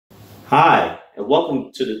Hi, and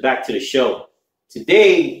welcome back to the show.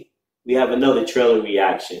 Today, we have another trailer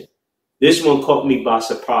reaction. This one caught me by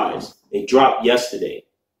surprise. It dropped yesterday.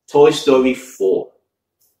 Toy Story 4.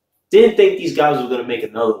 Didn't think these guys were going to make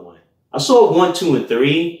another one. I saw 1, 2, and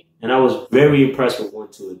 3, and I was very impressed with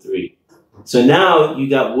 1, 2, and 3. So now you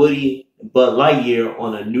got Woody and Buzz Lightyear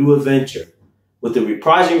on a new adventure with the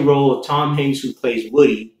reprising role of Tom Hanks, who plays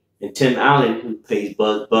Woody, and Tim Allen, who plays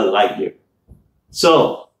Buzz Lightyear.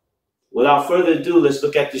 So, without further ado, let's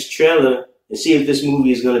look at this trailer and see if this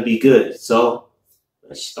movie is going to be good. So,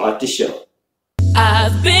 let's start the show.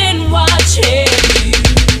 I've been watching you.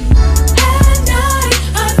 At night,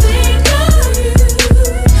 I think of you.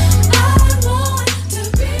 I want to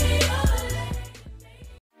be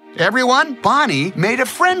your... Everyone, Bonnie made a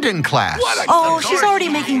friend in class. Oh, she's already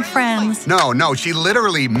making friends. No, she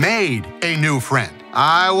literally made a new friend.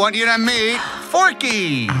 I want you to meet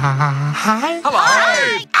Forky. Hi. Hello.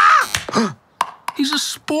 Hi. He's a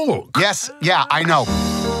spork. Yes, yeah, I know.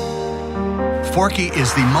 Forky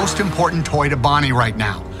is the most important toy to Bonnie right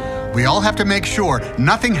now. We all have to make sure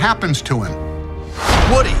nothing happens to him.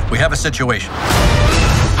 Woody, we have a situation.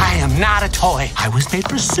 I am not a toy. I was made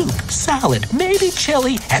for soup, salad, maybe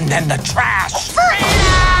chili, and then the trash.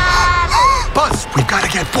 Buzz, we've got to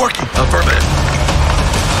get Forky. Affirmative.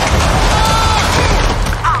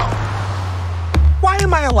 Why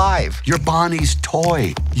am I alive? You're Bonnie's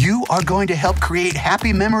toy. You are going to help create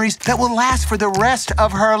happy memories that will last for the rest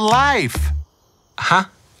of her life. Huh?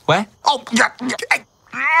 What? Oh, yeah.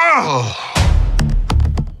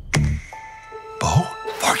 Bo?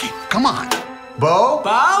 Forky, come on. Bo?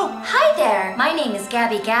 Hi there. My name is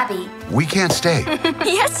Gabby. We can't stay.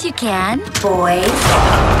 Yes, you can. Boys.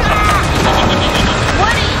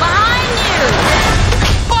 Woody, behind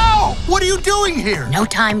Bo! What are you doing here? you! No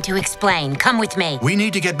time to explain. Come with me. We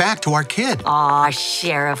need to get back to our kid. Aw,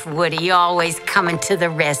 Sheriff Woody, always coming to the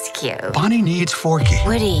rescue. Bonnie needs Forky.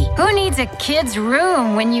 Woody, who needs a kid's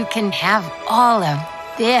room when you can have all of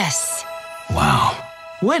this? Wow.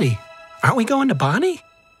 Woody, aren't we going to Bonnie?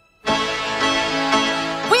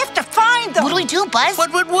 We have to find them. What do we do, Buzz?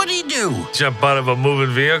 What would Woody do? Jump out of a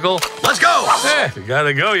moving vehicle? Let's go! Yeah, you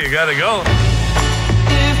gotta go.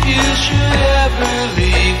 If you should ever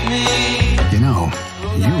leave me. You know,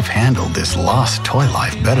 you've handled this lost toy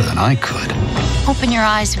life better than I could. Open your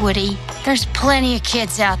eyes, Woody. There's plenty of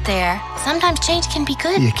kids out there. Sometimes change can be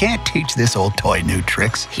good. You can't teach this old toy new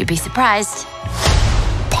tricks. You'd be surprised.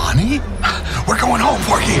 Bonnie? We're going home,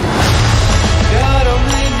 Forky. God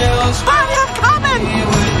only knows. Bonnie, I'm coming.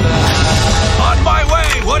 On my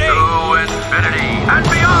way, Woody. To infinity and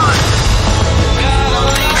beyond.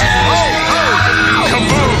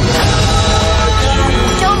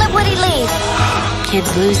 Don't let Woody leave.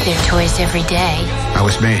 Kids lose their toys every day. I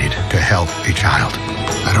was made to help a child.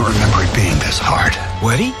 I don't remember it being this hard.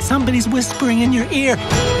 Woody, somebody's whispering in your ear.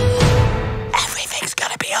 Everything's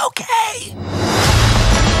gonna be okay.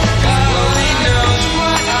 God only knows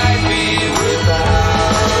what I'd be without.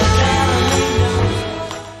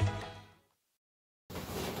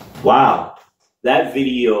 Wow, that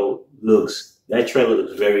trailer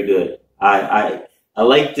looks very good. I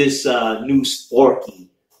like this new Sporky,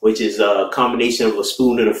 which is a combination of a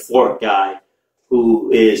spoon and a fork guy,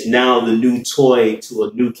 who is now the new toy to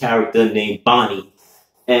a new character named Bonnie.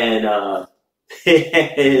 And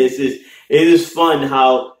it is fun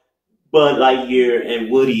how Buzz Lightyear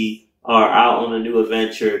and Woody are out on a new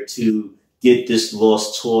adventure to get this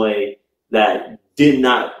lost toy that did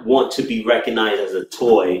not want to be recognized as a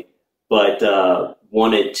toy, but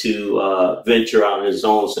wanted to venture out on his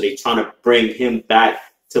own. So they're trying to bring him back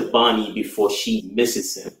to Bonnie before she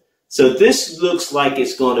misses him. So this looks like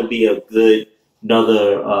it's going to be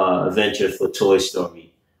another adventure for Toy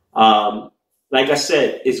Story. Like I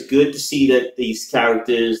said, it's good to see that these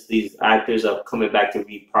characters, these actors are coming back to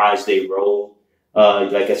reprise their role.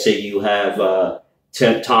 Like I said, you have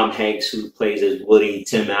Tom Hanks, who plays as Woody,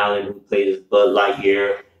 Tim Allen, who plays as Buzz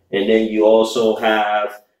Lightyear, and then you also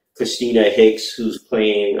have Christina Hicks, who's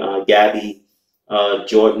playing Gabby,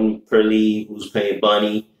 Jordan Perley, who's playing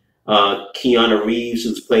Bunny, Keanu Reeves,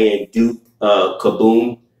 who's playing Duke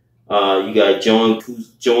Kaboom. You got Joan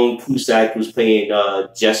Cusack, who's playing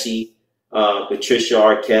Jesse, Patricia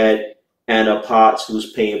Arquette, Anna Potts,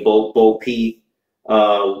 who's playing Bo Peep,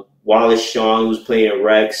 Wallace Shawn, who's playing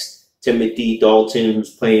Rex, Timothy Dalton,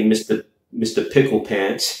 who's playing Mr. Pickle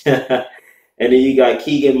Pants, and then you got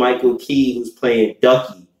Keegan-Michael Key, who's playing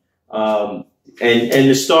Ducky. And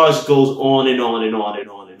the stars goes on and on and on and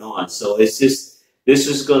on and on. So this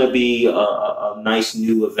is going to be a nice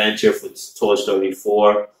new adventure for Toy Story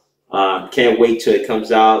 4. Can't wait till it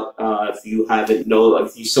comes out. If you haven't know,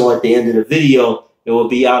 if you saw at the end of the video, it will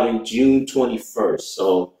be out in June 21st.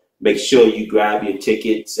 So make sure you grab your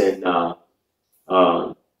tickets and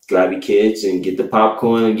grab your kids and get the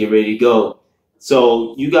popcorn and get ready to go.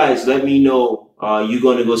 So you guys, let me know. You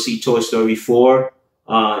going to go see Toy Story 4?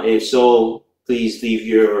 If so, please leave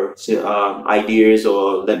your ideas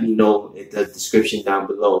or let me know in the description down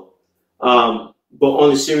below. But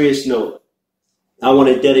on a serious note, I want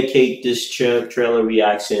to dedicate this trailer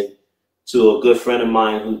reaction to a good friend of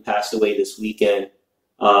mine who passed away this weekend,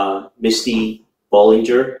 Misty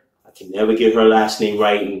Ballinger. I can never get her last name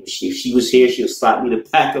right. And if she was here, she would slap me the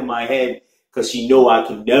back of my head because she know I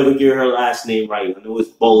can never get her last name right. I know it's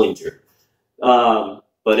Bollinger.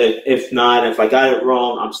 But if not, if I got it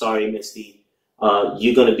wrong, I'm sorry, Misty.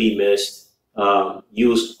 You're going to be missed. You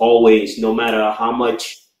was always, no matter how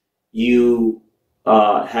much you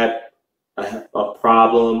had a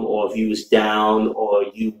problem, or if you was down, or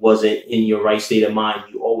you wasn't in your right state of mind,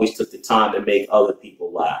 you always took the time to make other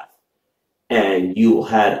people laugh. And you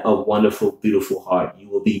had a wonderful, beautiful heart. You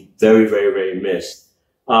will be very, very, very missed.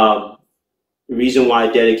 The reason why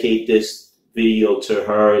I dedicate this video to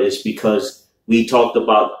her is because we talked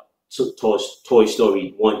about Toy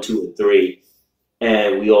Story 1, 2, and 3.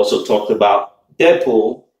 And we also talked about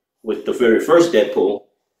Deadpool, with the very first Deadpool,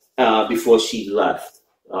 before she left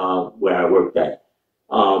where I worked at.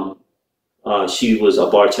 She was a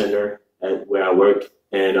bartender at where I worked.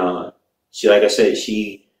 And she, like I said,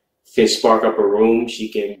 she can spark up a room. She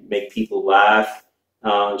can make people laugh.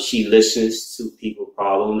 She listens to people's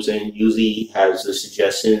problems and usually has the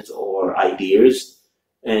suggestions or ideas.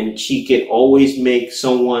 And she can always make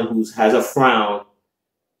someone who has a frown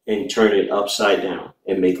and turn it upside down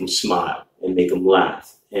and make them smile and make them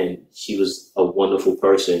laugh. And she was a wonderful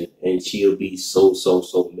person, and she'll be so, so,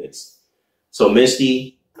 so missed. So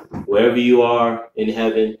Misty, wherever you are in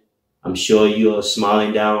heaven, I'm sure you're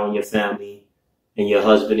smiling down on your family and your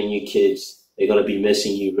husband and your kids. They're going to be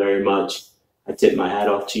missing you very much. I tip my hat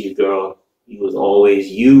off to you, girl. You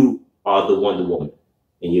are the Wonder Woman,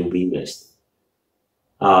 and you'll be missed.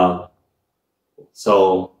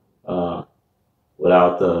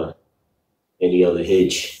 Without any other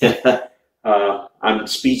hitch, I'm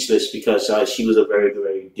speechless because she was a very,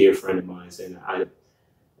 very dear friend of mine, and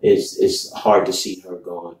it's hard to see her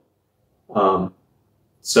gone.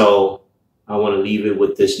 So I want to leave it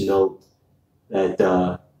with this note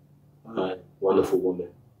that wonderful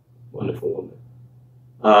woman.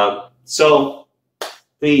 So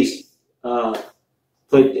please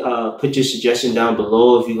put your suggestion down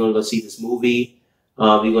below if you're going to go see this movie.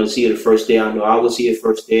 If you're going to see it the first day, I know I will see it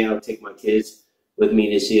first day. I'll take my kids with me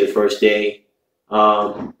to see it first day.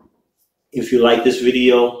 If you like this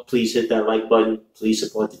video, please hit that like button. Please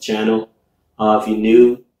support the channel. If you're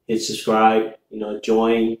new, hit subscribe,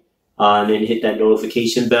 join, and then hit that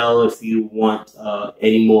notification bell if you want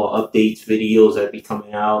any more updates, videos that be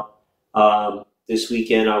coming out. This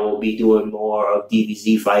weekend, I will be doing more of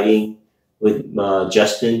DBZ fighting with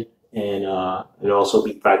Justin, and also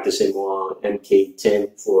be practicing more on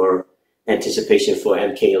MK10 for anticipation for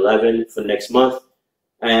MK11 for next month.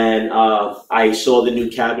 And I saw the new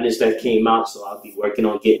cabinets that came out, so I'll be working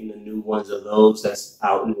on getting the new ones of those that's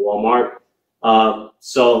out in Walmart.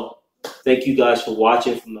 So thank you guys for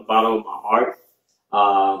watching from the bottom of my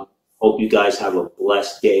heart. Hope you guys have a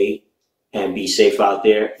blessed day and be safe out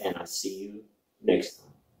there, and I'll see you next time.